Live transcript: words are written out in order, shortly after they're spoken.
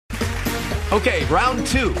Okay, round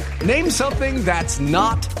two. Name something that's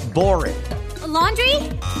not boring. A laundry?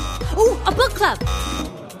 Ooh, a book club.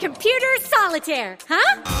 Computer solitaire,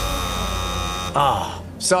 huh? Ah,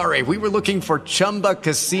 sorry, we were looking for Chumba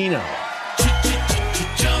Casino.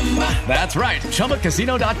 That's right.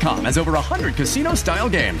 ChumbaCasino.com has over 100 casino-style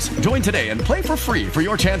games. Join today and play for free for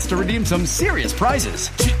your chance to redeem some serious prizes.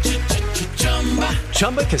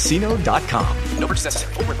 ChumbaCasino.com. No purchase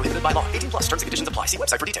necessary. Void where prohibited by law. 18 plus. Terms and conditions apply. See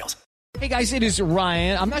website for details. Hey guys, it is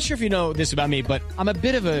Ryan. I'm not sure if you know this about me, but I'm a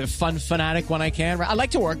bit of a fun fanatic when I can. I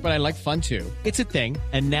like to work, but I like fun too. It's a thing.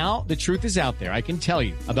 And now the truth is out there. I can tell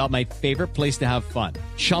you about my favorite place to have fun.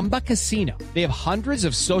 Chumba Casino. They have hundreds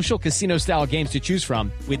of social casino style games to choose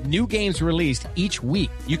from with new games released each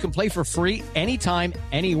week. You can play for free anytime,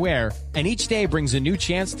 anywhere. And each day brings a new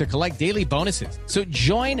chance to collect daily bonuses. So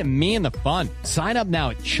join me in the fun. Sign up now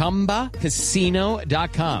at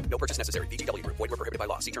ChumbaCasino.com. No purchase necessary. VGW. Void where prohibited by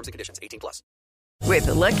law. See terms and conditions. 18 plus. With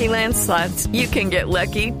the Lucky Land Slots, you can get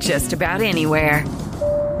lucky just about anywhere.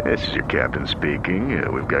 This is your captain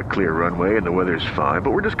speaking. We've got clear runway and the weather's fine,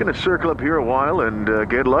 but we're just going to circle up here a while and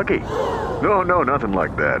get lucky. No, nothing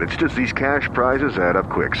like that. It's just these cash prizes add up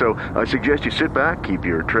quick. So I suggest you sit back, keep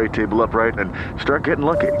your tray table upright, and start getting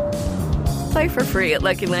lucky. Play for free at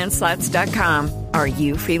LuckyLandSlots.com. Are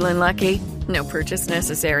you feeling lucky? No purchase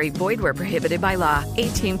necessary. Void where prohibited by law.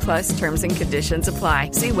 18 plus terms and conditions apply.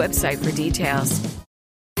 See website for details.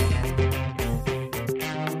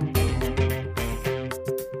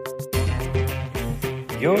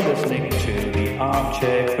 You're listening to the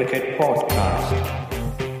Armchair Cricket Podcast.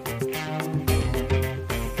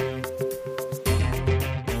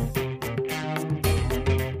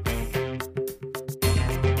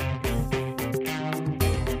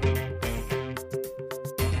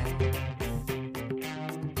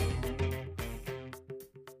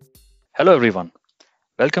 Hello everyone.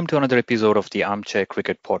 Welcome to another episode of the Armchair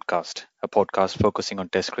Cricket Podcast, a podcast focusing on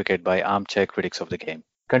Test cricket by armchair critics of the game.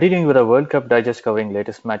 Continuing with our World Cup digest covering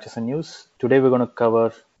latest matches and news, today we're going to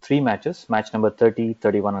cover three matches, match number 30,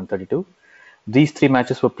 31 and 32. These three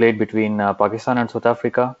matches were played between Pakistan and South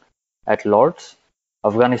Africa at Lord's,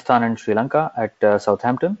 Afghanistan and Sri Lanka at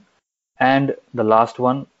Southampton, and the last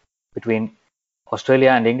one between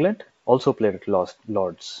Australia and England, also played at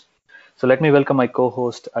Lord's. So let me welcome my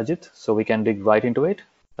co-host Ajit so we can dig right into it.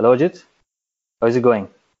 Hello Ajit, how is it going?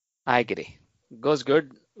 Hi Giri, goes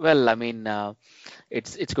good. Well, I mean,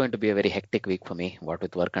 it's going to be a very hectic week for me, what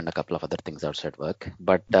with work and a couple of other things outside work.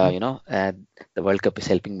 But the World Cup is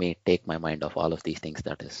helping me take my mind off all of these things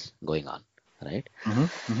that is going on, right?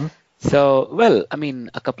 So, well, I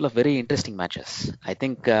mean, a couple of very interesting matches. I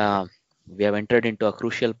think we have entered into a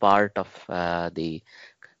crucial part of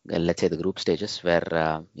let's say the group stages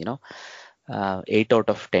where 8 out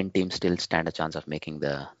of 10 teams still stand a chance of making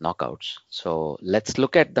the knockouts. So let's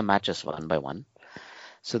look at the matches one by one.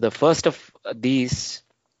 So the first of these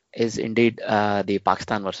is indeed the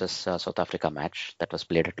Pakistan versus South Africa match that was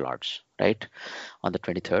played at Lord's, right, on the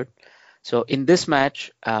 23rd. So in this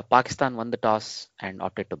match, Pakistan won the toss and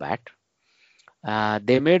opted to bat.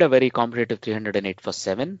 They made a very competitive 308 for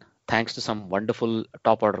 7. Thanks to some wonderful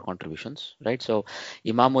top order contributions, right? So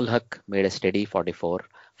Imamul Haq made a steady 44,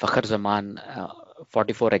 Fakhar Zaman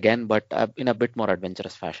 44 again, but in a bit more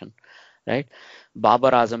adventurous fashion, right?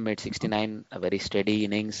 Babar Azam made 69, a very steady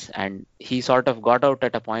innings, and he sort of got out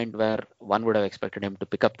at a point where one would have expected him to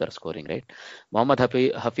pick up their scoring, right? Mohammad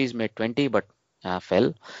Hafiz made 20, but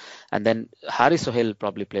fell. And then Haris Sohail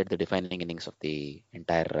probably played the defining innings of the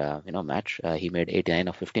entire match. He made 89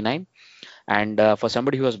 of 59. And for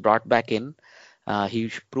somebody who was brought back in, he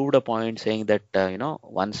proved a point saying that,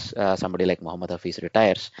 once somebody like Mohammad Hafiz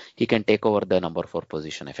retires, he can take over the number 4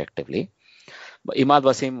 position effectively. But Imad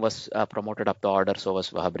Wasim was promoted up the order, so was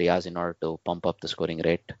Wahab Riaz in order to pump up the scoring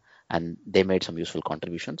rate. And they made some useful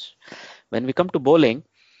contributions. When we come to bowling,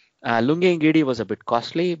 Lungi Ngidi was a bit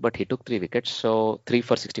costly, but he took 3 wickets. So 3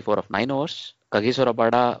 for 64 of 9 overs. Kagiso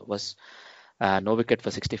Rabada was no wicket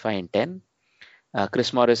for 65 in 10.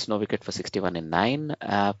 Chris Morris, no wicket for 61 in 9.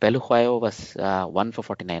 Pelu Khwayo was 1 for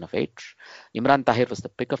 49 of 8. Imran Tahir was the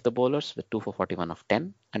pick of the bowlers with 2 for 41 of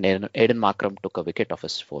 10. And Aiden Markram took a wicket of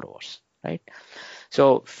his 4 overs. Right.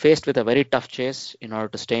 So faced with a very tough chase in order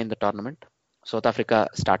to stay in the tournament, South Africa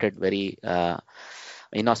started very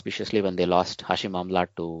inauspiciously when they lost Hashim Amla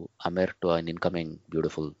to Amir to an incoming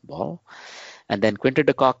beautiful ball. And then Quinton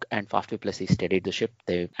de Kock and Faf du Plessis steadied the ship.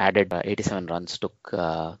 They added 87 runs, took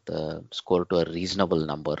the score to a reasonable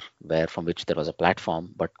number, from which there was a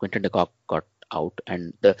platform. But Quinton de Kock got out,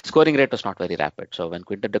 and the scoring rate was not very rapid. So when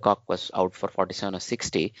Quinton de Kock was out for 47 or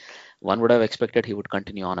 60, one would have expected he would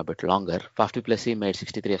continue on a bit longer. Faf du Plessis made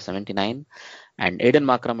 63 of 79, and Aiden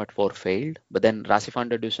Markram at 4 failed. But then Rassi van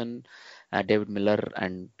der Dusen, David Miller,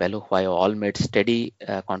 and Pelu Huayo all made steady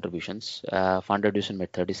contributions. Van der Dusen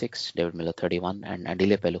made 36, David Miller 31, and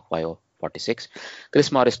Andile Pelu Huayo 46.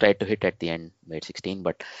 Chris Morris tried to hit at the end, made 16,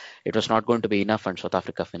 but it was not going to be enough, and South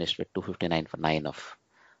Africa finished with 259 for 9 of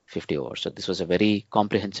 50 overs. So this was a very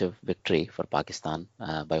comprehensive victory for Pakistan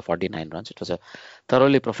by 49 runs. It was a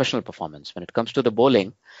thoroughly professional performance. When it comes to the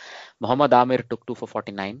bowling, Mohammad Amir took 2 for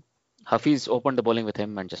 49. Hafiz opened the bowling with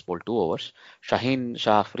him and just bowled 2 overs. Shaheen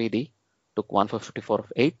Shah Afridi took 1 for 54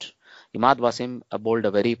 of 8. Imad Wasim bowled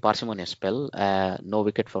a very parsimonious spell, no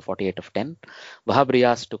wicket for 48 of 10. Wahab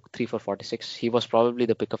Riaz took 3 for 46. He was probably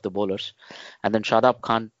the pick of the bowlers. And then Shadab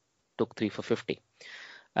Khan took 3 for 50.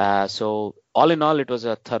 So all in all, it was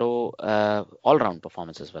a thorough all-round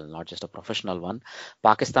performance as well, not just a professional one.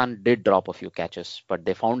 Pakistan did drop a few catches, but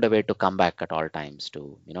they found a way to come back at all times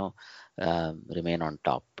to, remain on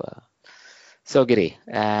top. So Giri,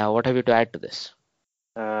 what have you to add to this?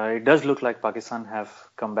 It does look like Pakistan have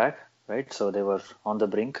come back, right? So they were on the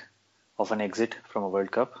brink of an exit from a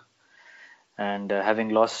World Cup, and having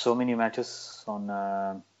lost so many matches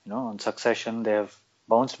on succession, they have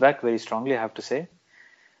bounced back very strongly, I have to say,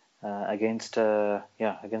 against a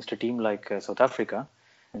team like South Africa.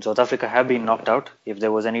 And South Africa have been knocked out. If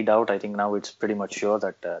there was any doubt, I think now it's pretty much sure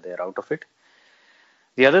that they are out of it.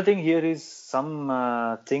 The other thing here is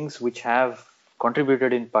some things which have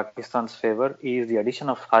contributed in Pakistan's favor is the addition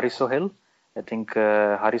of Haris Sohail. I think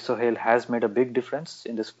Haris Sohail has made a big difference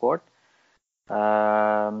in the squad.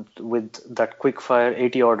 With that quick fire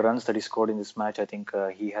 80 odd runs that he scored in this match, I think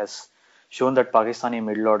he has shown that Pakistani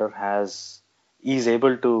middle order is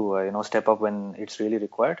able to step up when it's really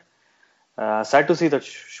required. Sad to see that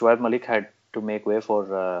Shoaib Malik had to make way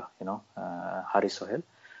for Haris Sohail,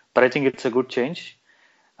 but I think it's a good change.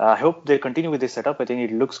 I hope they continue with this setup. I think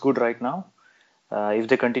it looks good right now. If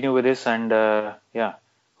they continue with this, and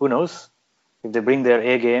who knows, if they bring their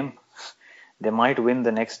A game, they might win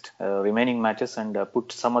the next remaining matches and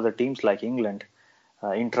put some other teams like England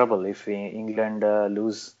in trouble. If England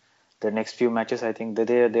lose their next few matches, I think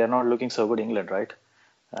they are not looking so good, England, right?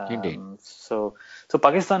 Indeed. So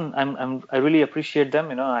Pakistan, I really appreciate them.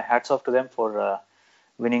 Hats off to them for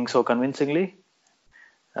winning so convincingly.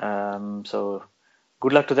 So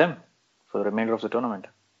good luck to them for the remainder of the tournament.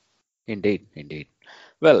 Indeed.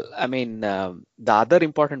 Well, I mean, the other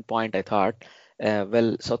important point I thought,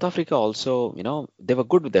 South Africa also, they were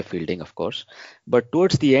good with their fielding, of course, but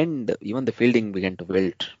towards the end, even the fielding began to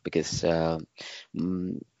wilt because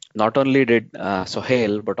not only did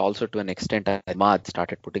Sohail, but also to an extent, Ahmad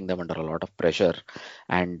started putting them under a lot of pressure.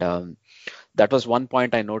 And that was one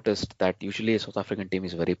point I noticed, that usually a South African team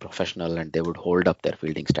is very professional and they would hold up their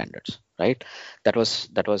fielding standards, right? That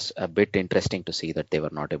was a bit interesting to see that they were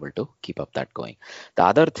not able to keep up that going. The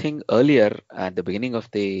other thing, earlier at the beginning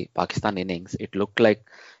of the Pakistan innings, it looked like,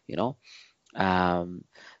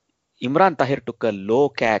 Imran Tahir took a low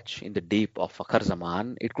catch in the deep of Fakhar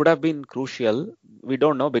Zaman. It could have been crucial. We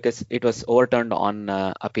don't know because it was overturned on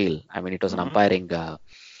appeal. I mean, it was an umpiring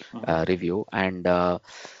review, and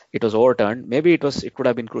it was overturned. Maybe it could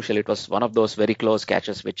have been crucial. It was one of those very close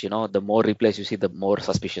catches, which, the more replays you see, the more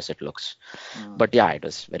suspicious it looks. But yeah, it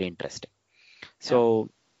was very interesting. So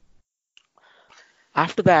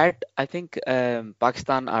after that, I think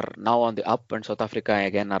Pakistan are now on the up, and South Africa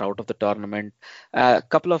again are out of the tournament. A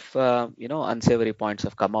couple of unsavory points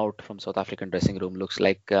have come out from South African dressing room. Looks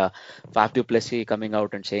like Faf du Plessis coming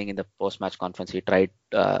out and saying in the post-match conference he tried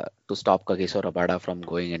to stop Kagiso Rabada from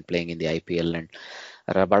going and playing in the IPL, and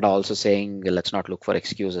Rabada also saying let's not look for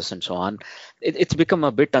excuses and so on. It's become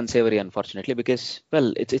a bit unsavory, unfortunately, because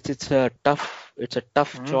it's a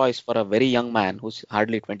tough choice for a very young man who's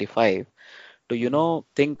hardly 25. To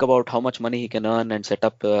think about how much money he can earn and set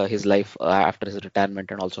up his life after his retirement,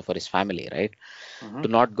 and also for his family, right? To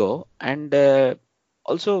not go. And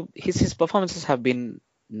also his performances have been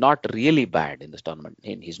not really bad in this tournament.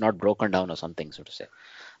 He's not broken down or something, so to say,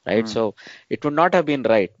 right? So it would not have been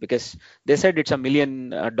right, because they said it's $1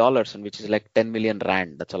 million, and which is like 10 million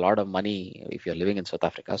rand. That's a lot of money if you're living in South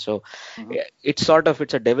Africa. So it's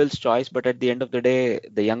a devil's choice, but at the end of the day,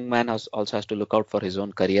 the young man also has to look out for his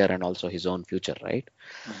own career and also his own future, right?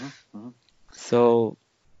 So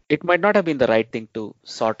it might not have been the right thing to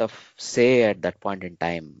sort of say at that point in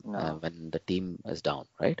time when the team is down,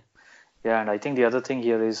 right? Yeah, and I think the other thing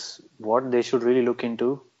here is what they should really look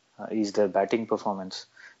into is their batting performance.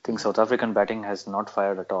 I think South African batting has not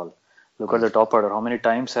fired at all. Look at the top order. How many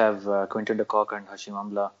times have Quinton de Kock and Hashim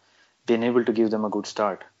Amla been able to give them a good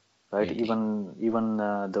start, right? Indeed. Even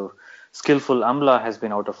the skillful Amla has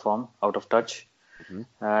been out of form, out of touch.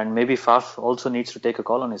 And maybe Faf also needs to take a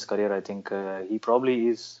call on his career. I think he probably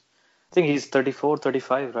is. I think he's 34,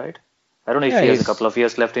 35, right? I don't know if he has a couple of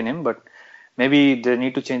years left in him, but maybe they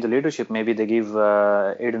need to change the leadership. Maybe they give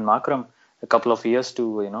Aiden Markram a couple of years to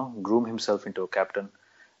groom himself into a captain.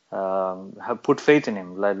 Have put faith in him,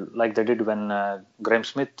 like they did when Graeme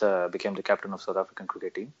Smith became the captain of South African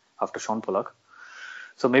cricket team after Sean Pollock.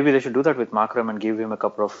 So maybe they should do that with Markram and give him a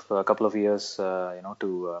couple of years,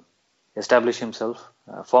 to establish himself,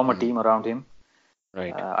 form a team around him.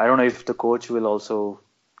 Right. I don't know if the coach will also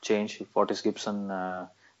change, if Otis Gibson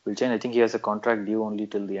will change. I think he has a contract due only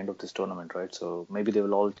till the end of this tournament, right? So maybe they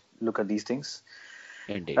will all look at these things.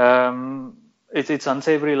 Indeed. It's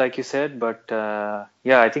unsavory, like you said, but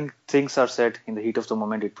I think things are set in the heat of the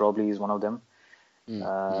moment. It probably is one of them.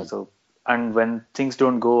 And when things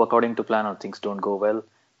don't go according to plan or things don't go well,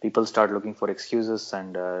 people start looking for excuses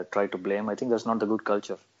and try to blame. I think that's not the good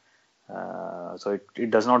culture. So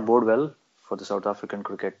it does not bode well for the South African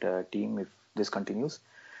cricket team if this continues.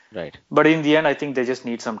 Right. But in the end, I think they just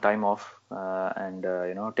need some time off and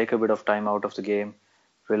take a bit of time out of the game,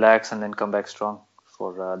 relax, and then come back strong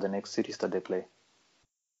for the next series that they play.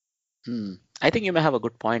 I think you may have a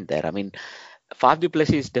good point there. I mean, Faf du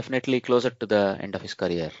Plessis is definitely closer to the end of his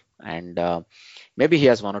career, and maybe he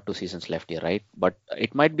has 1 or 2 seasons left here, right? But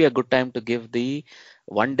it might be a good time to give the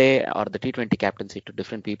one day or the T20 captaincy to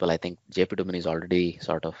different people. I think JP Duminy is already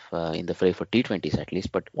sort of in the fray for T20s at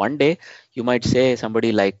least, but one day you might say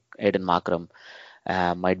somebody like Aiden Markram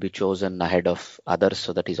might be chosen ahead of others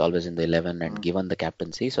so that he's always in the 11 and given the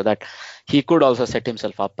captaincy so that he could also set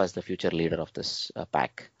himself up as the future leader of this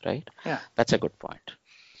pack, right? Yeah. That's a good point.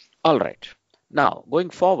 All right. Now,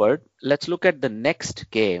 going forward, let's look at the next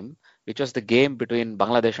game, which was the game between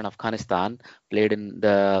Bangladesh and Afghanistan played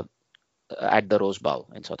at the Rose Bowl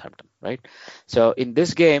in Southampton, right? So in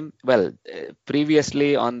this game,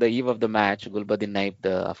 previously on the eve of the match, Gulbuddin Naib,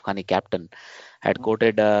 the Afghani captain, had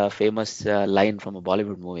quoted a famous line from a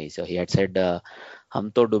Bollywood movie. So he had said,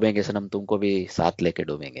 "Hum to dubenge sanam, tumko bhi saath leke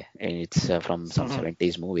dubenge." And it's from some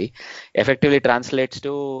 70s movie. Effectively translates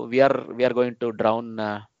to, we are going to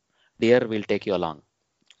drown, dear, we'll take you along.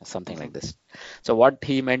 Something like this. So what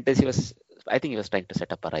he meant is I think he was trying to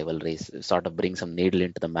set up a rivalry, sort of bring some needle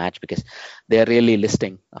into the match because they are really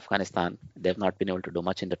listing Afghanistan. They've not been able to do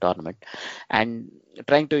much in the tournament, and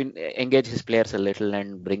trying to engage his players a little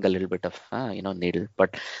and bring a little bit of needle.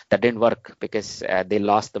 But that didn't work because they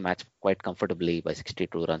lost the match quite comfortably by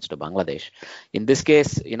 62 runs to Bangladesh. In this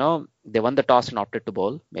case, they won the toss and opted to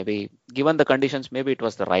bowl. Maybe given the conditions, maybe it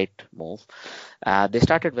was the right move. They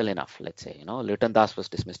started well enough, let's say. Luton Das was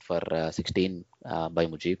dismissed for 16 by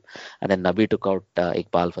Mujib, and then Nabi took out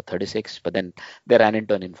Iqbal for 36. But then they ran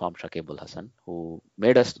into an informed Shakib Ul Hasan, who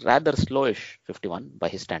made a rather slowish 51 by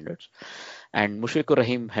his standards. And Mushfiqur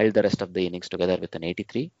Rahim held the rest of the innings together with an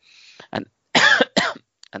 83. And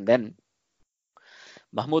and then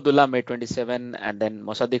Mahmudullah made 27, and then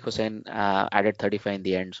Mosaddiq Hussain added 35 in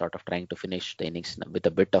the end, sort of trying to finish the innings with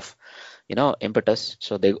a bit of, impetus.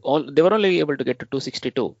 So they were only able to get to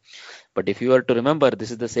 262. But if you were to remember,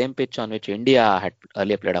 this is the same pitch on which India had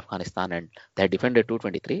earlier played Afghanistan, and they had defended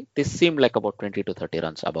 223. This seemed like about 20 to 30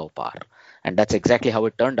 runs above par. And that's exactly how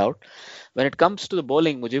it turned out. When it comes to the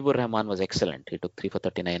bowling, Mujibur Rahman was excellent. He took 3 for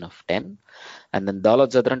 39 of 10. And then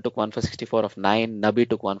Daulat Zadran took 1 for 64 of 9. Nabi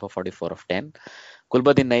took 1 for 44 of 10.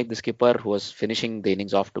 Gulbuddin Naib, the skipper, who was finishing the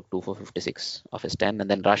innings off, took 2 for 56 of his 10. And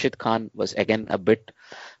then Rashid Khan was again a bit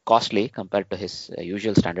costly compared to his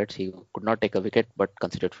usual standards. He could not take a wicket, but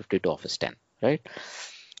considered 52 of his 10, right?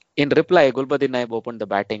 In reply, Gulbuddin Naib opened the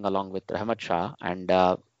batting along with Rahmat Shah, and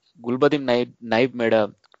Gulbuddin Naib made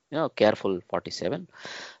a careful 47.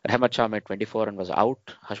 Rahmat Shah made 24 and was out.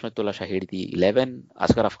 Hashmatullah Shahid the 11.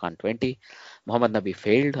 Asghar Khan 20. Mohammad Nabi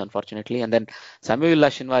failed, unfortunately. And then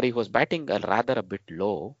Samiullah Shinwari, who was batting rather a bit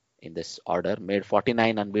low in this order, made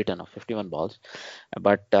 49 unbeaten of 51 balls.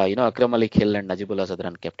 But, Akram Ali Khill and Najibullah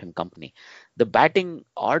Zadran kept him company. The batting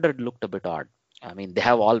order looked a bit odd. I mean, they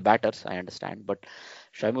have all batters, I understand. But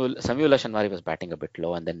Samiullah Shinwari was batting a bit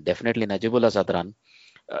low. And then definitely Najibullah Zadran.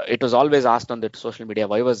 It was always asked on the social media,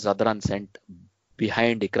 why was Zadran sent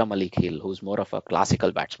behind Ikram Ali Khill, who's more of a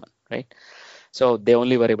classical batsman, right? So they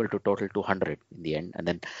only were able to total 200 in the end. And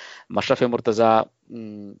then Mashrafe Murtaza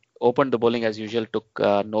opened the bowling as usual, took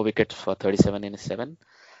no wickets for 37 in his 7.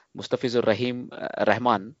 Mustafizur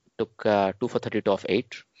Rahman took 2 for 32 of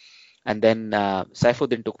 8. And then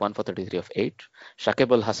Saifuddin took 1 for 33 of 8.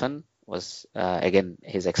 Shakib Al Hasan was again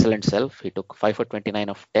his excellent self. He took 5 for 29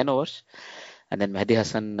 of 10 overs. And then Mehdi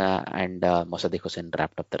Hassan and Mosaddek Hussain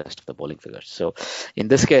wrapped up the rest of the bowling figures. So in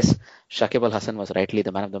this case, Shakib Al Hasan was rightly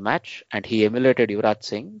the man of the match, and he emulated Yuvraj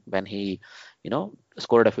Singh when he,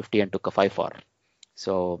 scored a 50 and took a 5 for.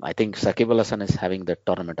 So I think Shakib Al Hasan is having the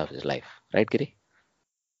tournament of his life, right, Giri?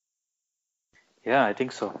 Yeah, I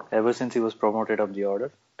think so. Ever since he was promoted up the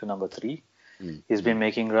order to number 3, he's been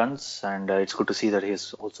making runs, and it's good to see that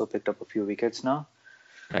he's also picked up a few wickets now.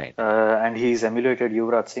 Right. And he's emulated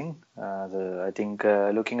Yuvraj Singh. I think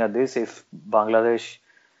looking at this, if Bangladesh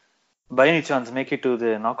by any chance make it to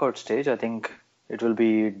the knockout stage, I think it will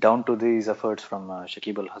be down to these efforts from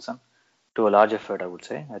Shakib Al Hasan, to a large effort, I would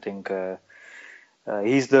say. I think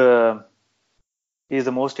he's the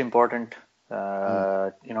most important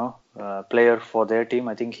player for their team.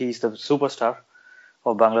 I think he's the superstar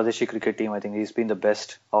of Bangladeshi cricket team. I think he's been the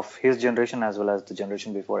best of his generation as well as the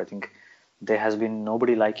generation before. I think there has been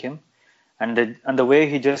nobody like him, and the way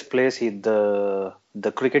he just plays, the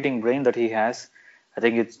cricketing brain that he has, I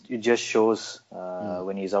think it just shows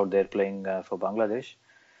when he's out there playing for Bangladesh,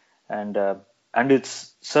 and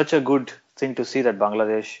it's such a good thing to see that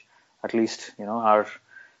Bangladesh, at least are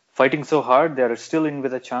fighting so hard. They are still in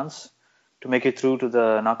with a chance to make it through to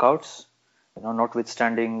the knockouts,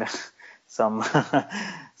 notwithstanding some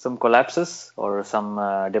collapses or some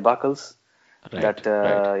debacles. Right,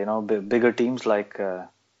 that bigger teams like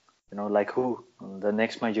who the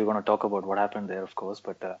next match you're going to talk about what happened there, of course,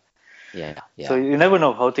 but yeah. So you never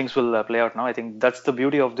know how things will play out now. I think that's the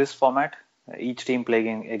beauty of this format. Each team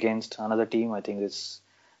playing against another team. I think this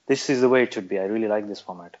is the way it should be. I really like this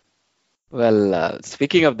format. Well,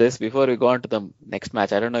 speaking of this, before we go on to the next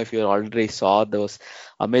match, I don't know if you already saw those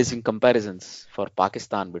amazing comparisons for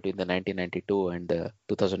Pakistan between the 1992 and the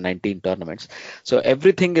 2019 tournaments. So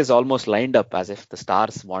everything is almost lined up as if the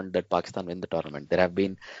stars want that Pakistan win the tournament. There have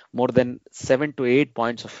been more than 7 to 8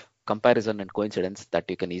 points of comparison and coincidence that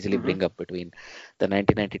you can easily bring up between the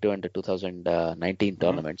 1992 and the 2019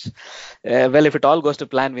 tournaments. Well, if it all goes to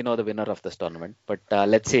plan, we know the winner of this tournament. But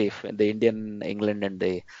let's see if the Indian, England, and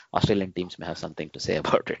the Australian teams may have something to say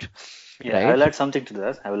about it. Yeah, right? I will add something to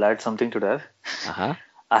that. Uh-huh.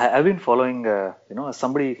 I've been following,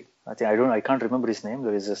 somebody. I can't remember his name.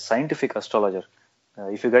 There is a scientific astrologer.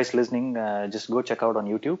 If you guys listening, just go check out on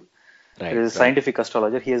YouTube. Right, there is a scientific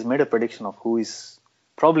astrologer. He has made a prediction of who is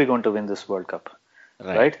probably going to win this World Cup,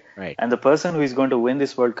 right? And the person who is going to win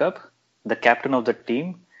this World Cup, the captain of the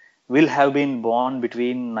team, will have been born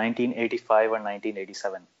between 1985 and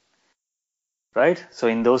 1987, right? So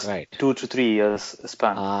in those 2 to 3 years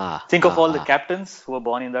span, think of all the captains who were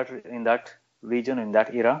born in that region, in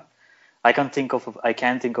that era. I can think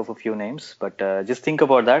of a few names, but just think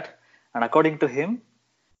about that. And according to him,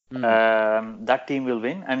 that team will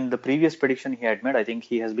win. And the previous prediction he had made, I think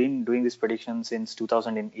he has been doing this prediction since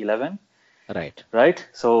 2011. Right.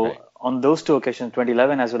 So on those two occasions,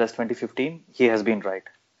 2011 as well as 2015, he has been right.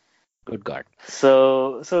 Good God.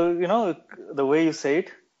 So the way you say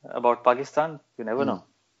it about Pakistan, you never know.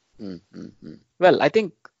 Well, I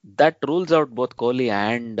think that rules out both Kohli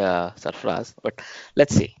and Sarfraz. But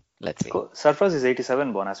let's see. Sarfraz is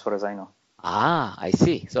 87 born, as far as I know. I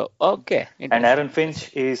see. So, okay. And Aaron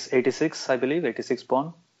Finch is 86, I believe, 86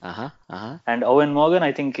 born. And Owen Morgan,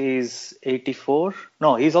 I think, is 84.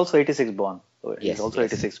 No, he's also 86 born. He's also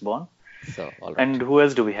 86 born. So, all right. And who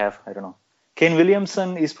else do we have? I don't know. Kane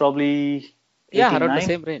Williamson is probably 89. Around the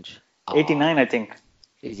same range. 89, I think.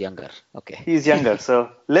 He's younger. Okay. He's younger. So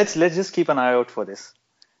let's just keep an eye out for this.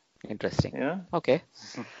 Interesting. Yeah. Okay.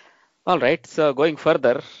 All right. So going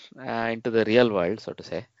further into the real world, so to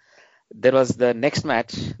say. There was the next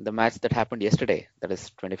match, the match that happened yesterday, that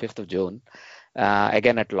is 25th of June,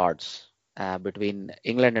 again at Lord's, between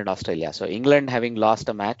England and Australia. So England, having lost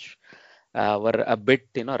a match, were a bit,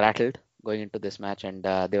 rattled going into this match, and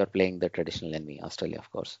they were playing the traditional enemy, Australia,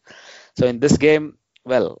 of course. So in this game,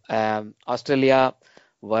 Australia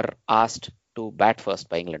were asked to bat first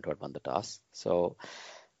by England, who had won the toss. So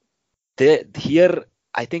here,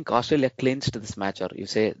 I think Australia clinched this match, or you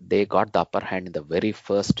say they got the upper hand in the very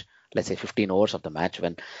first, let's say 15 overs of the match,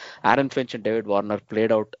 when Aaron Finch and David Warner played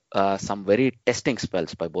out some very testing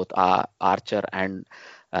spells by both Archer and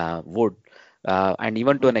Wood, and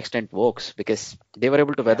even to an extent Vokes, because they were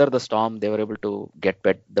able to weather the storm. They were able to get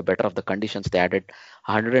the better of the conditions. They added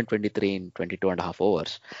 123 in 22 and a half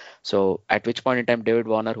overs. So at which point in time, David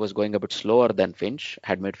Warner, who was going a bit slower than Finch,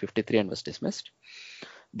 had made 53 and was dismissed.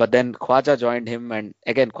 But then Khwaja joined him, and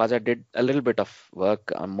again Khwaja did a little bit of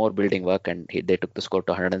work, more building work, and they took the score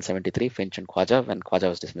to 173. Finch and Khwaja, when Khwaja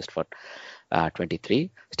was dismissed for 23.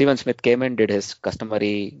 Steven Smith came in, did his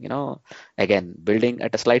customary, again building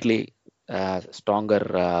at a slightly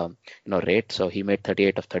stronger, rate. So he made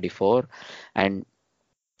 38 of 34, and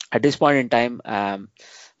at this point in time,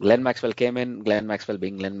 Glenn Maxwell came in. Glenn Maxwell,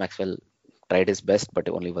 being Glenn Maxwell, tried his best, but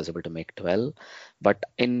only was able to make 12. But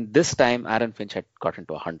in this time, Aaron Finch had gotten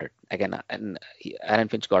to 100 again, and Aaron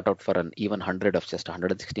Finch got out for an even 100 of just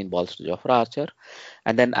 116 balls to Jofra Archer,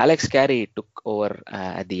 and then Alex Carey took over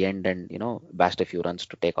at the end and bashed a few runs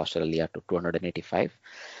to take Australia to 285.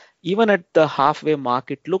 Even at the halfway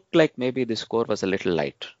mark, it looked like maybe the score was a little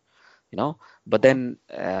light. But then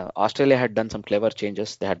Australia had done some clever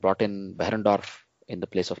changes. They had brought in Behrendorff in the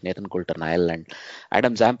place of Nathan Coulter-Nile, and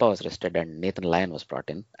Adam Zampa was rested and Nathan Lyon was brought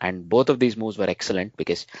in. And both of these moves were excellent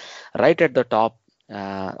because right at the top,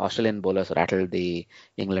 Australian bowlers rattled the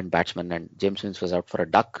England batsmen, and James Vince was out for a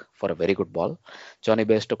duck for a very good ball. Johnny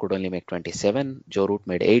Bairstow could only make 27, Joe Root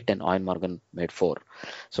made 8, and Eoin Morgan made 4.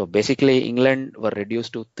 So basically, England were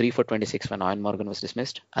reduced to 3 for 26 when Eoin Morgan was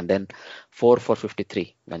dismissed, and then 4 for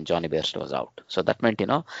 53 when Johnny Bairstow was out. So that meant,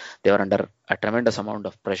 they were under a tremendous amount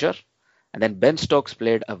of pressure. And then Ben Stokes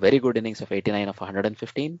played a very good innings of 89 of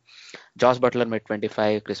 115. Josh Butler made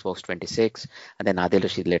 25, Chris Woakes 26, and then Adil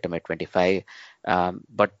Rashid later made 25.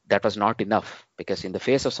 But that was not enough because in the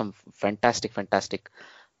face of some fantastic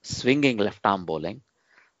swinging left-arm bowling,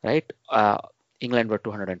 right, England were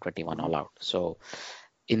 221 all out. So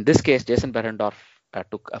in this case, Jason Behrendorff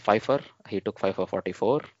took a fifer. He took 5 for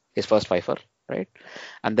 44, his first fifer. Right,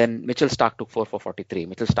 and then Mitchell Starc took 4 for 43.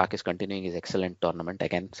 Mitchell Starc is continuing his excellent tournament.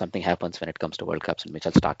 Again, something happens when it comes to World Cups, and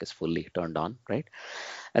Mitchell Starc is fully turned on, right?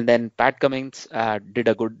 And then Pat Cummins did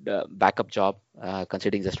a good backup job,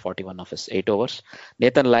 conceding just 41 of his 8 overs.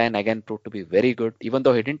 Nathan Lyon again proved to be very good, even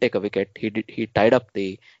though he didn't take a wicket. He tied up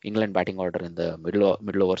the England batting order in the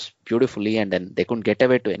middle overs beautifully, and then they couldn't get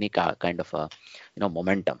away to any kind of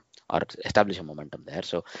momentum or establish a momentum there.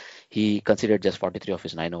 So he conceded just 43 of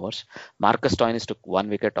his 9 overs. Marcus Stoinis took 1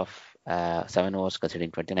 wicket of 7 overs, conceding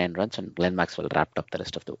 29 runs, and Glenn Maxwell wrapped up the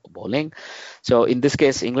rest of the bowling. So in this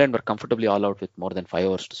case, England were comfortably all out with more than 5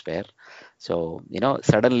 overs to spare. So,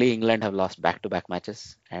 suddenly England have lost back-to-back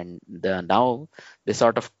matches, and now this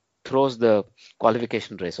sort of throws the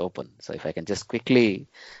qualification race open. So if I can just quickly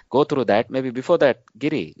go through that, maybe before that,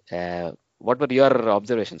 Giri, what were your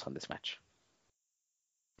observations on this match?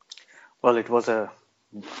 Well, it was a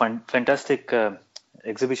fantastic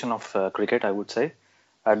exhibition of cricket, I would say,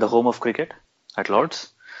 at the home of cricket, at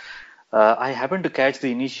Lord's. I happened to catch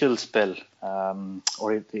the initial spell,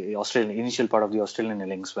 or the initial part of the Australian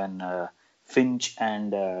innings when Finch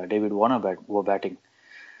and David Warner were batting.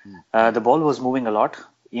 The ball was moving a lot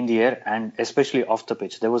in the air and especially off the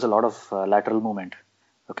pitch. There was a lot of lateral movement.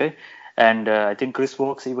 Okay, and I think Chris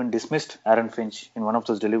Woakes even dismissed Aaron Finch in one of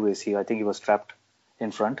those deliveries. I think he was trapped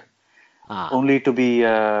in front. Only to be,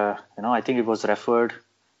 I think it was referred.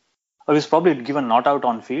 It was probably given not out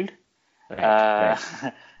on field. Right.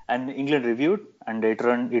 And England reviewed, and it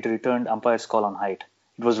returned umpire's call on height.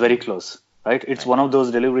 It was very close, right? It's one of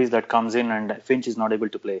those deliveries that comes in, and Finch is not able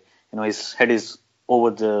to play. His head is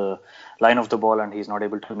over the line of the ball, and he's not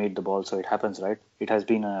able to meet the ball. So it happens, right? It has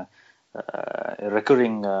been a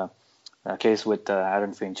recurring case with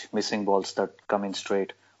Aaron Finch, missing balls that come in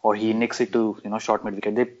straight, or he nicks it to short mid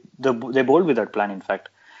wicket. They bowled with that plan, in fact,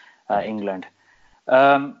 England.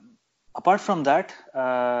 Apart from that,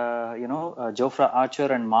 Jofra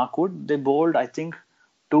Archer and Mark Wood, they bowled, I think,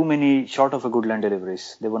 too many short of a good length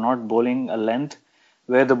deliveries. They were not bowling a length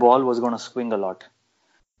where the ball was going to swing a lot,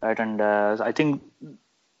 right? And I think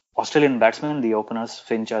Australian batsmen, the openers,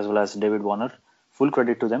 Finch as well as David Warner, full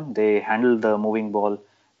credit to them. They handled the moving ball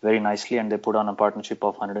very nicely, and they put on a partnership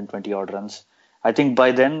of 120 odd runs. I think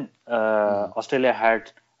by then Australia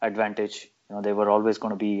had advantage. They were always going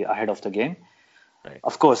to be ahead of the game. Right.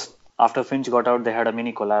 Of course, after Finch got out, they had a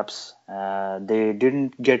mini collapse. They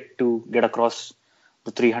didn't get across the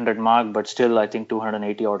 300 mark, but still, I think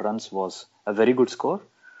 280 odd runs was a very good score.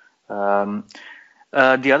 The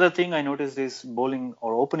other thing I noticed is bowling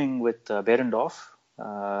or opening with Behrendorff.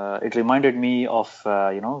 It reminded me of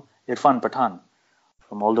Irfan Pathan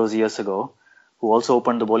from all those years ago, who also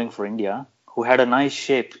opened the bowling for India, who had a nice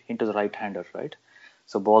shape into the right-hander, right?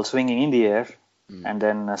 So ball swinging in the air and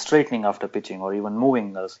then straightening after pitching, or even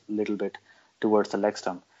moving a little bit towards the leg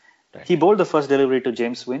stump. Right. He bowled the first delivery to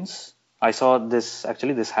James Vince. I saw this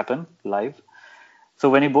happen live. So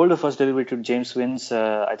when he bowled the first delivery to James Vince,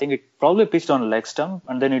 I think it probably pitched on leg stump,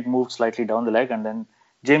 and then it moved slightly down the leg, and then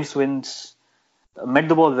James Vince Met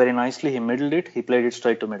the ball very nicely. He middled it. He played it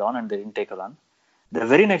straight to mid-on and they didn't take a run. The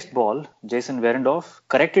very next ball, Jason Verendorf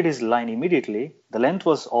corrected his line immediately. The length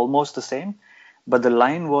was almost the same, but the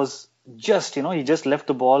line was just, he just left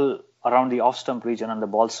the ball around the off-stump region and the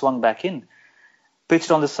ball swung back in, pitched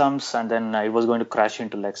on the stumps, and then it was going to crash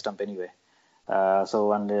into leg stump anyway.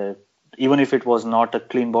 Even if it was not a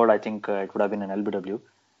clean ball, I think it would have been an LBW.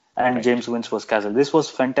 And right. James Wynns was castled. This was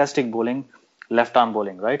fantastic bowling, left arm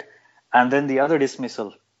bowling, right? And then the other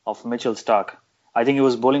dismissal of Mitchell Starc. I think he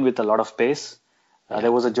was bowling with a lot of pace.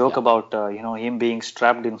 There was a joke about him being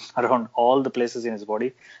strapped in around all the places in his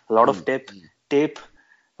body. A lot of tape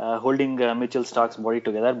holding Mitchell Starc's body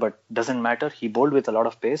together, but doesn't matter. He bowled with a lot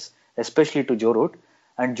of pace, especially to Joe Root.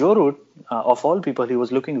 And Joe Root, of all people, he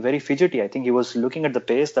was looking very fidgety. I think he was looking at the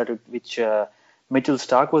pace which Mitchell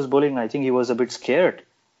Starc was bowling. I think he was a bit scared.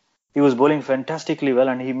 He was bowling fantastically well,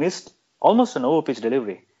 and he missed almost an over-pitch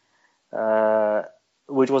delivery,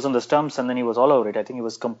 which was on the stumps, and then he was all over it. I think he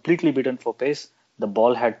was completely beaten for pace. The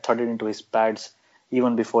ball had thudded into his pads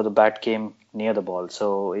even before the bat came near the ball.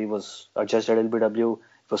 So he was adjusted LBW.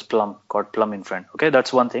 It was caught plumb in front. Okay,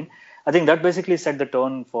 that's one thing. I think that basically set the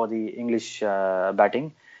tone for the English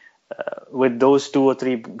batting. With those two or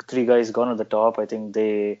three guys gone at the top, I think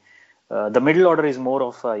the middle order is more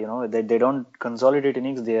of they don't consolidate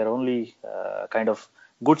innings. They are only kind of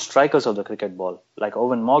good strikers of the cricket ball, like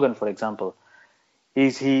Owen Morgan, for example.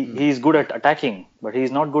 He's good at attacking, but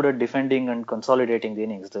he's not good at defending and consolidating the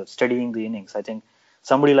innings, steadying the innings. I think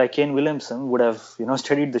somebody like Kane Williamson would have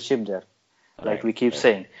steadied the ship there, like we keep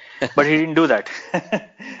saying, but he didn't do that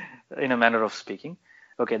in a manner of speaking.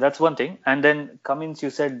 Okay, that's one thing. And then Cummins, you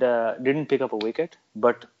said didn't pick up a wicket,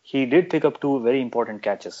 but he did pick up two very important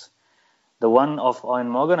catches. The one of Owen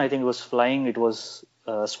Morgan, I think it was flying. It was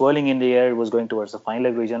swirling in the air. It was going towards the fine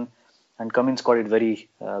leg region, and Cummins caught it very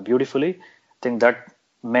beautifully. I think that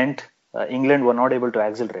meant England were not able to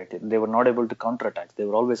accelerate it. They were not able to counterattack. They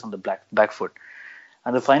were always on the back foot.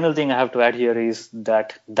 And the final thing I have to add here is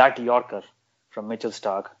that Yorker from Mitchell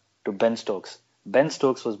Starc to Ben Stokes. Ben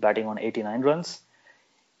Stokes was batting on 89 runs.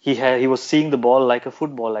 He was seeing the ball like a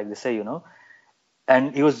football, like they say,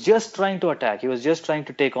 and he was just trying to attack. He was just trying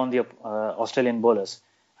to take on the Australian bowlers.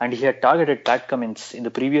 And he had targeted Pat Cummins in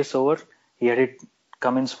the previous over. He had hit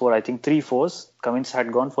Cummins for, I think, 3 fours. Cummins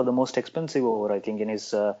had gone for the most expensive over, I think, in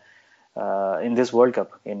his in this World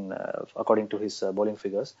Cup, according to his bowling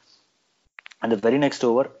figures. And the very next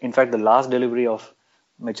over, in fact, the last delivery of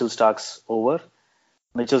Mitchell Starc's over,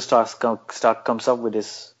 Mitchell Starc comes up with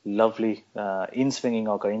this lovely in-swinging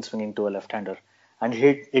to a left-hander, and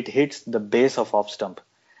it hits the base of off stump.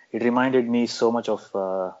 It reminded me so much of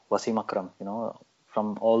Wasim Akram,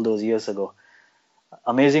 from all those years ago.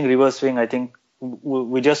 Amazing reverse swing. I think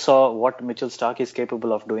we just saw what Mitchell Starc is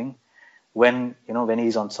capable of doing when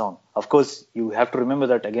he's on sound. Of course, you have to remember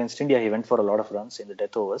that against India, he went for a lot of runs in the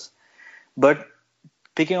death overs. But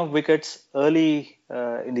picking up wickets early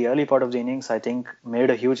in the early part of the innings, I think, made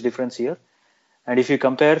a huge difference here. And if you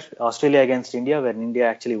compare Australia against India, when India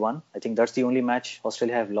actually won, I think that's the only match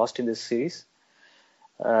Australia have lost in this series.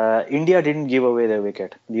 India didn't give away their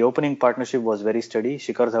wicket. The opening partnership was very steady.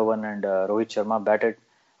 Shikhar Dhawan and Rohit Sharma batted,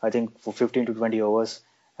 I think, for 15 to 20 overs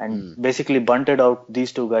and basically bunted out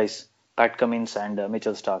these two guys, Pat Cummins and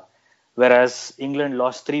Mitchell Starc. Whereas England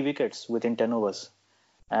lost 3 wickets within 10 overs.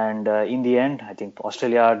 And in the end, I think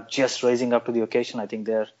Australia are just rising up to the occasion. I think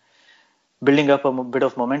they're building up a bit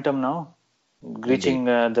of momentum now, reaching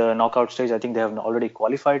the knockout stage. I think they have already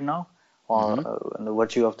qualified now on the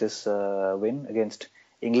virtue of this win against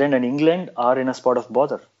England. And England are in a spot of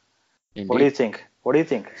bother. Indeed. What do you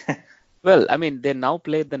think? Well, I mean, they now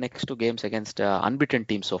played the next 2 games against unbeaten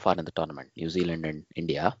teams so far in the tournament, New Zealand and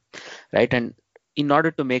India, right? And in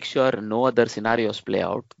order to make sure no other scenarios play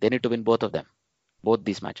out, they need to win both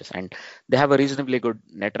these matches. And they have a reasonably good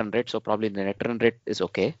net run rate, so probably the net run rate is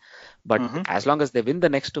okay. But as long as they win the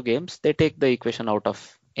next 2 games, they take the equation out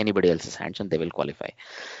of anybody else's hands and they will qualify.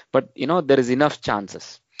 But, there is enough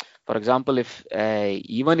chances. For example,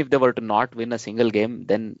 even if they were to not win a single game,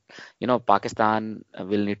 then Pakistan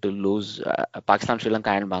will need to lose. Pakistan, Sri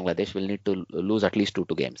Lanka, and Bangladesh will need to lose at least 2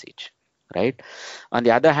 games each, right? On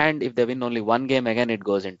the other hand, if they win only 1 game, again it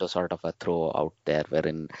goes into sort of a throw out there,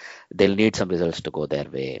 wherein they'll need some results to go their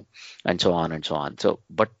way, and so on and so on. So,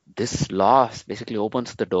 but this loss basically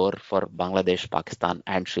opens the door for Bangladesh, Pakistan,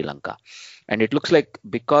 and Sri Lanka, and it looks like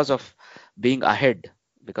because of being ahead,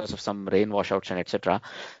 because of some rain washouts and etc.,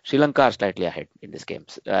 Sri Lanka are slightly ahead in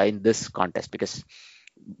this contest, because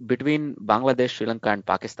between Bangladesh, Sri Lanka, and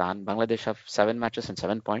Pakistan, Bangladesh have 7 matches and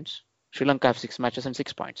 7 points. Sri Lanka have 6 matches and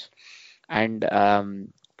 6 points, and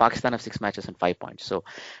Pakistan have 6 matches and 5 points. So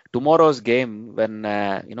tomorrow's game, when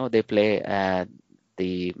they play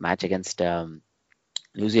the match against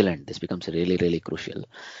New Zealand, this becomes really, really crucial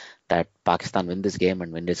that Pakistan win this game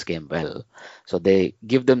and win this game well. So they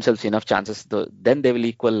give themselves enough chances. Then they will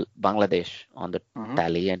equal Bangladesh on the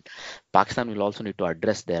tally, and Pakistan will also need to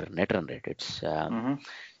address their net run rate.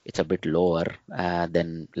 It's a bit lower than,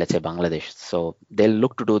 let's say, Bangladesh. So they'll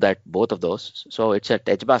look to do that, both of those. So it's at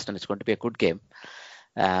Edgbaston. It's going to be a good game.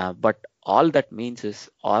 But all that means is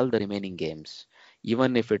all the remaining games,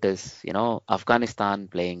 even if it is, Afghanistan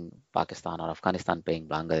playing Pakistan or Afghanistan playing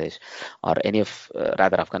Bangladesh or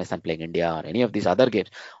rather Afghanistan playing India or any of these other games,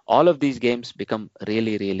 all of these games become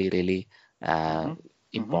really, really, really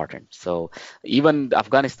important. So even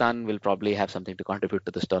Afghanistan will probably have something to contribute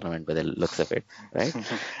to this tournament by the looks of it, right?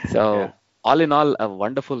 So all in all, a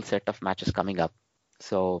wonderful set of matches coming up.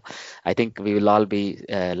 So I think we will all be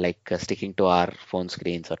sticking to our phone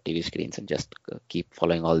screens or TV screens and just keep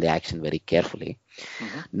following all the action very carefully.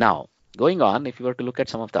 Now, going on, if you were to look at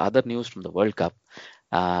some of the other news from the World Cup,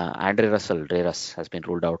 Andre Russell, Ray Russ, has been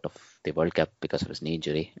ruled out of the World Cup because of his knee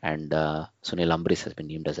injury, and Sunil Ambris has been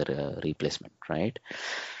named as a replacement, right?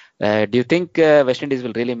 Do you think West Indies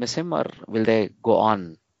will really miss him, or will they go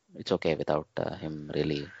on? It's okay without him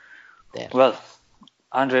really there. Well,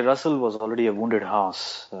 Andre Russell was already a wounded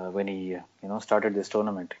horse when he started this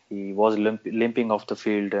tournament. He was limping off the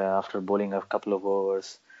field after bowling a couple of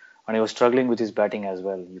overs, and he was struggling with his batting as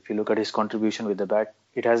well. If you look at his contribution with the bat,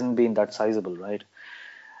 it hasn't been that sizable, right?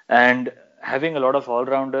 And having a lot of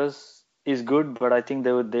all-rounders is good, but I think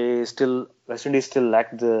West Indies still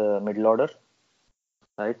lack the middle order,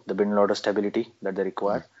 right? The middle order stability that they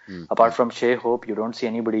require. Apart from Shea Hope, you don't see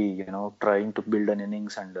anybody trying to build an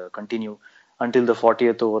innings and continue until the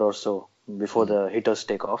 40th over or so before the hitters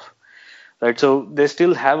take off, right? So they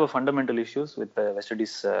still have a fundamental issues with West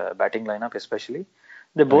Indies batting lineup, especially.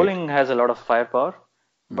 The bowling has a lot of firepower,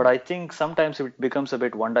 but I think sometimes it becomes a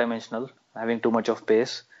bit one-dimensional, having too much of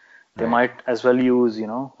pace. They might as well use,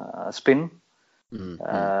 spin.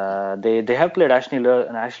 They have played Ashley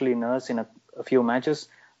Nurse in a few matches,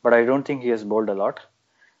 but I don't think he has bowled a lot,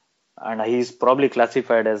 and he's probably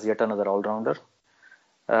classified as yet another all-rounder.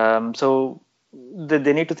 So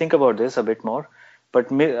they need to think about this a bit more. But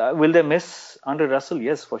will they miss Andre Russell?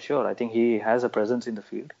 Yes, for sure. I think he has a presence in the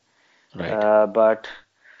field. Right. But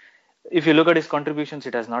if you look at his contributions,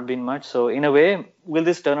 it has not been much. So in a way, will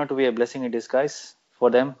this turn out to be a blessing in disguise for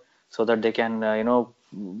them, so that they can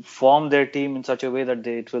form their team in such a way that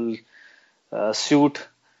it will suit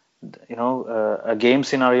a game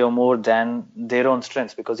scenario more than their own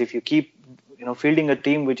strengths? Because if you keep fielding a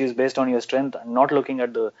team which is based on your strength and not looking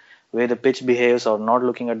at the way the pitch behaves, or not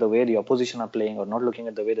looking at the way the opposition are playing, or not looking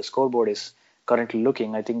at the way the scoreboard is currently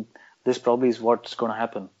looking, I think this probably is what's going to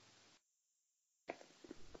happen.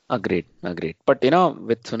 Agreed. But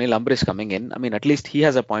with Sunil Ambris coming in, I mean, at least he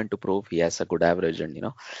has a point to prove. He has a good average, and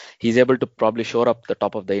he's able to probably shore up the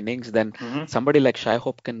top of the innings. Then somebody like Shai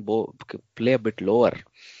Hope can play a bit lower.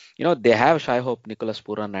 They have Shai Hope, Nicholas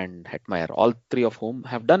Puran, and Hetmeyer, all three of whom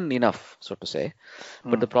have done enough, so to say.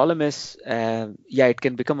 But the problem is, it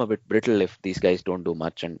can become a bit brittle if these guys don't do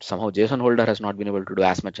much. And somehow Jason Holder has not been able to do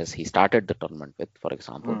as much as he started the tournament with, for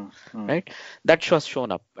example, right? That has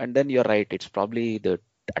shown up. And then you're right, it's probably the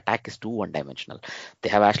attack is too one-dimensional. They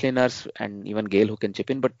have Ashley Nurse and even Gale who can chip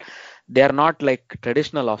in, but they are not like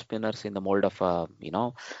traditional off-spinners in the mold of a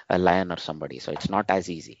Lyon or somebody. So it's not as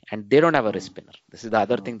easy, and they don't have a wrist spinner. This is the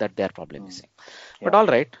other thing that they are probably missing. But all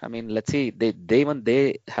right, I mean, let's see.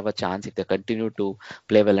 They have a chance if they continue to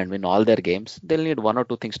play well and win all their games. They'll need one or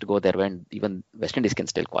two things to go their way, and even West Indies can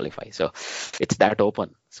still qualify. So it's that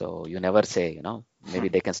open. So you never say, maybe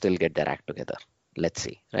they can still get their act together. Let's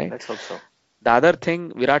see, right? Let's hope so. The other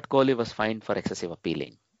thing, Virat Kohli was fined for excessive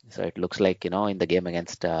appealing. So it looks like, in the game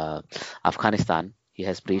against Afghanistan, he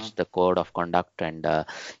has breached the code of conduct, and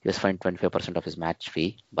he was fined 25% of his match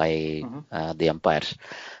fee by the umpires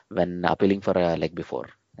when appealing for a leg before.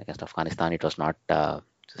 Against Afghanistan, it was not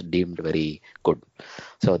deemed very good.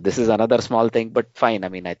 So this is another small thing, but fine. I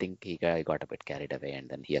mean, I think he got a bit carried away, and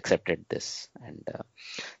then he accepted this, and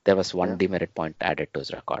there was one demerit point added to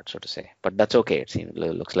his record, so to say. But that's okay. It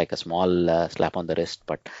looks like a small slap on the wrist,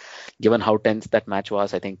 but given how tense that match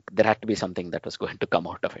was, I think there had to be something that was going to come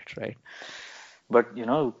out of it, right? But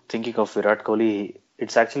thinking of Virat Kohli,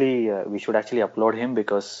 it's actually we should actually applaud him,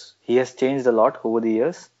 because he has changed a lot over the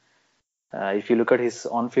years. If you look at his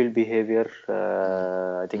on-field behavior,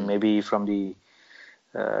 I think maybe from the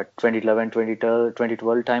 2011,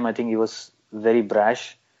 2012 time, I think he was very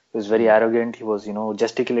brash. He was very arrogant. He was,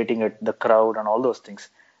 gesticulating at the crowd and all those things.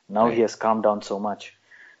 Now he has calmed down so much.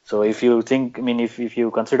 So if you think, I mean, if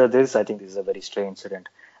you consider this, I think this is a very strange incident.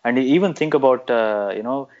 And even think about,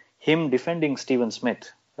 him defending Stephen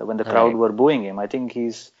Smith when the crowd Right. were booing him. I think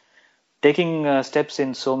he's taking steps in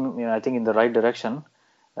I think in the right direction.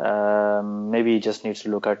 Maybe he just needs to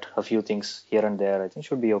look at a few things here and there. I think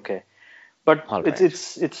should be okay. But All right.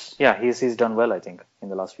 it's yeah, he's done well, I think, in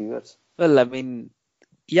the last few years. Well, I mean,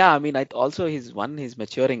 yeah, I mean, also he's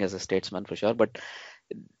maturing as a statesman for sure, but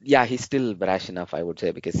yeah, he's still brash enough, I would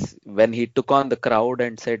say, because when he took on the crowd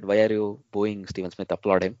and said, "Why are you booing Stephen Smith?"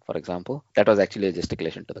 Applaud him, for example. That was actually a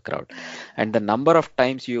gesticulation to the crowd. And the number of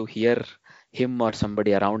times you hear him or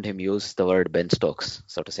somebody around him use the word Ben Stokes,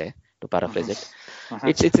 so to say, to paraphrase it,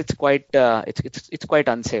 it's quite it's quite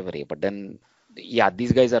unsavory. But then, yeah,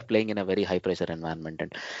 these guys are playing in a very high pressure environment,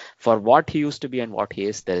 and for what he used to be and what he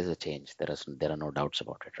is, there is a change. There are no doubts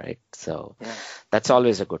about it, right? So that's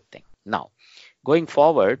always a good thing. Now, going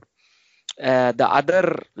forward, the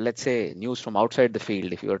other, let's say, news from outside the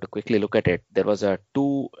field, if you were to quickly look at it, there was a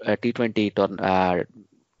T20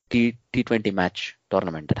 match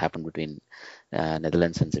tournament that happened between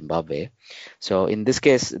Netherlands and Zimbabwe. So in this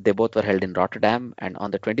case, they both were held in Rotterdam, and on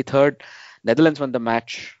the 23rd, Netherlands won the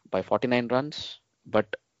match by 49 runs,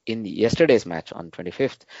 but in yesterday's match on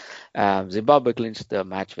 25th, Zimbabwe clinched the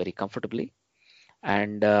match very comfortably.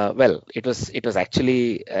 And well, it was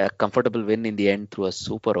actually a comfortable win in the end through a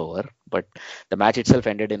super over, but the match itself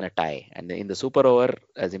ended in a tie. And in the super over,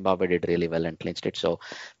 Zimbabwe did really well and clinched it. So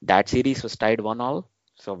that series was tied 1-1.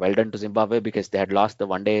 So well done to Zimbabwe, because they had lost the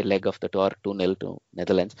one-day leg of the tour 2-0 to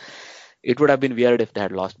Netherlands. It would have been weird if they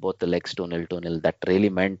had lost both the legs 2-0, 2-0. That really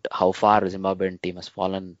meant how far the Zimbabwean team has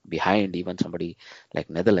fallen behind even somebody like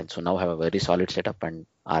Netherlands, who now have a very solid setup and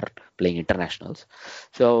are playing internationals.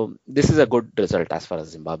 So this is a good result as far as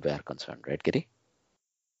Zimbabwe are concerned, right, Giri?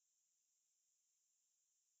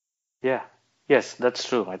 Yeah, yes, that's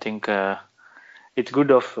true. I think it's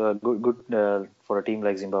good for a team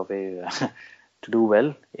like Zimbabwe to do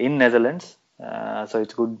well in Netherlands. So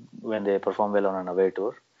it's good when they perform well on an away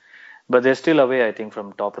tour. But they're still away, I think,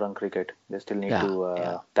 from top-run cricket. They still need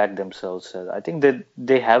to back themselves. I think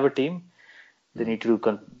they have a team. They need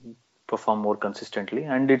to perform more consistently.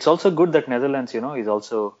 And it's also good that Netherlands, is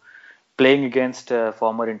also playing against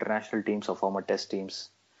former international teams or former test teams.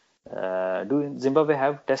 Do Zimbabwe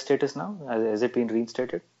have test status now? Has it been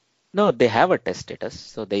reinstated? No, they have a test status.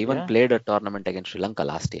 So they even played a tournament against Sri Lanka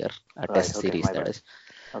last year, a test series, that is.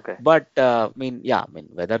 Okay. But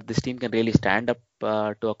whether this team can really stand up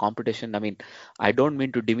to a competition, I don't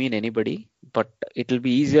mean to demean anybody, but it will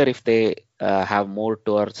be easier if they have more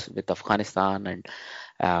tours with Afghanistan and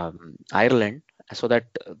Ireland, so that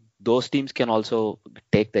those teams can also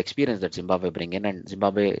take the experience that Zimbabwe bring in, and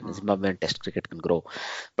Zimbabwean test cricket can grow.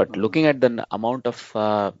 But looking at the amount of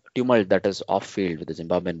tumult that is off field with the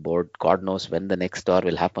Zimbabwean board, God knows when the next tour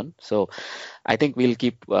will happen. So I think we'll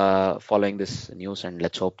keep following this news, and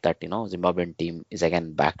let's hope that Zimbabwean team is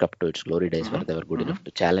again back up to its glory days, where they were good enough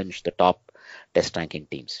to challenge the top test ranking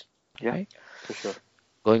teams. Yeah, right? For sure.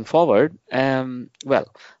 Going forward, Brian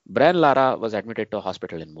Lara was admitted to a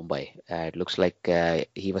hospital in Mumbai. It looks like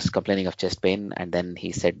he was complaining of chest pain, and then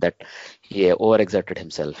he said that he overexerted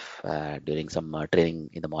himself during some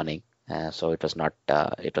training in the morning. So it was not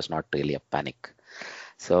really a panic.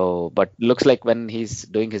 So, but looks like when he's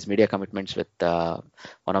doing his media commitments with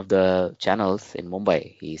one of the channels in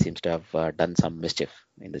Mumbai, he seems to have done some mischief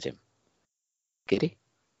in the gym. Giri?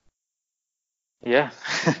 Yeah.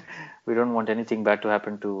 We don't want anything bad to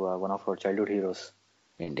happen to one of our childhood heroes.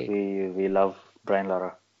 Indeed. We love Brian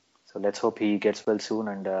Lara. So let's hope he gets well soon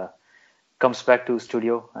and comes back to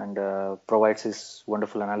studio and provides his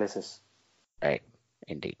wonderful analysis. Right.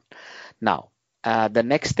 Indeed. Now, the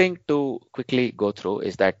next thing to quickly go through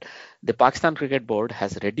is that the Pakistan Cricket Board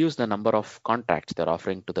has reduced the number of contracts they're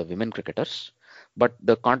offering to the women cricketers, but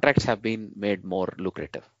the contracts have been made more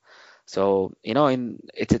lucrative. So,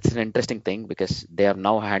 it's an interesting thing, because they have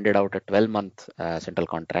now handed out a 12-month central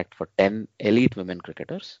contract for 10 elite women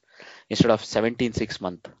cricketers instead of 17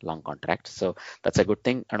 6-month long contracts. So that's a good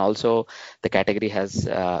thing. And also the category has,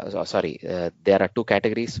 there are two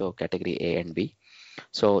categories, so category A and B.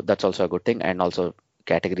 So that's also a good thing. And also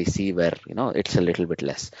category C, where, it's a little bit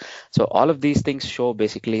less. So all of these things show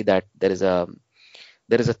basically that there is a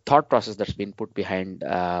thought process that's been put behind,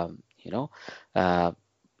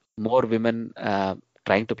 more women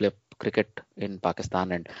trying to play cricket in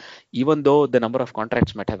Pakistan. And even though the number of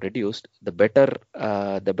contracts might have reduced, the better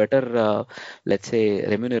let's say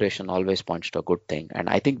remuneration always points to a good thing. And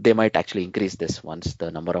I think they might actually increase this once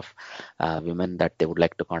the number of women that they would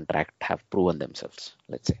like to contract have proven themselves,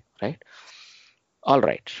 let's say, right? All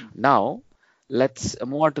right. Now let's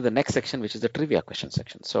move on to the next section, which is the trivia question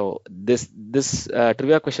section. So this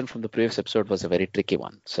trivia question from the previous episode was a very tricky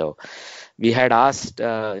one. So we had asked,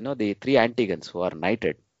 the three Antigons who are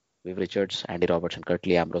knighted, Viv Richards, Andy Roberts, and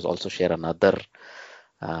Curtly Ambrose, also share another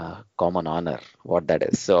common honor. What that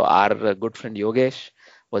is. So our good friend Yogesh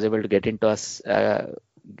was able to get into us.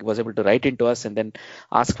 Was able to write into us and then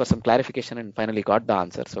ask for some clarification and finally got the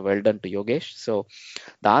answer. So well done to Yogesh. So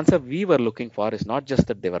the answer we were looking for is not just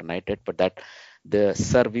that they were knighted, but that the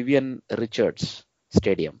Sir Vivian Richards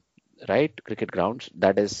Stadium, right, cricket grounds,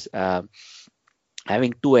 that is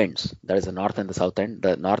having two ends. That is the north and the south end.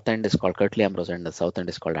 The north end is called Curtly Ambrose and the south end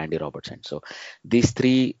is called Andy Roberts end. So these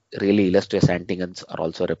three really illustrious Antigons are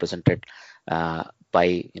also represented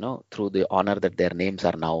by, through the honor that their names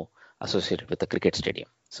are now associated with the cricket stadium.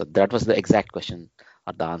 So that was the exact question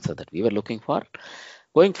or the answer that we were looking for.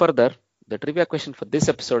 Going further, the trivia question for this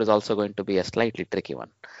episode is also going to be a slightly tricky one,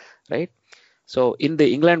 right? So in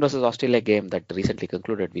the England versus Australia game that recently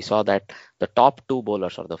concluded, we saw that the top two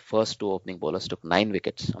bowlers or the first two opening bowlers took 9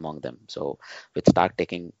 wickets among them. So with Stark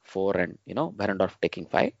taking 4 and, Behrendorff taking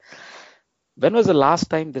 5. When was the last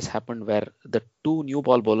time this happened where the two new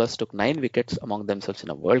ball bowlers took 9 wickets among themselves in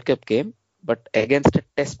a World Cup game, but against a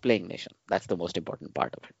test playing nation? That's the most important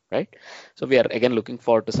part of it, right? So we are again looking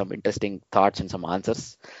forward to some interesting thoughts and some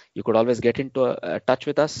answers. You could always get into touch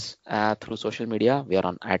with us through social media. We are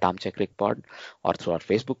on @ArmchairCrickPod or through our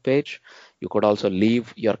Facebook page. You could also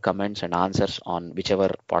leave your comments and answers on whichever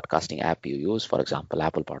podcasting app you use, for example,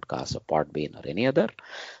 Apple Podcasts or Podbean or any other,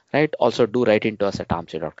 right? Also do write into us at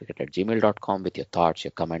armchair.cricket@gmail.com with your thoughts,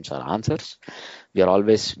 your comments or answers. We are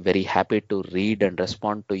always very happy to read and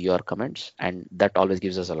respond to your comments, and that always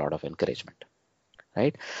gives us a lot of encouragement,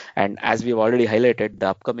 right? And as we've already highlighted, the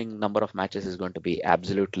upcoming number of matches is going to be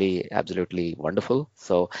absolutely wonderful.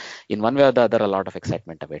 So in one way or the other, a lot of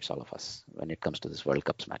excitement awaits all of us when it comes to this World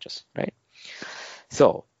Cups matches, right?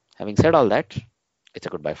 So having said all that, it's a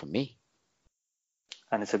goodbye from me.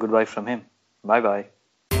 And it's a goodbye from him. Bye-bye.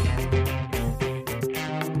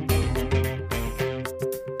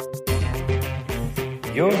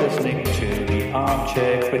 You're listening to the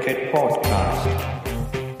Armchair Cricket Podcast.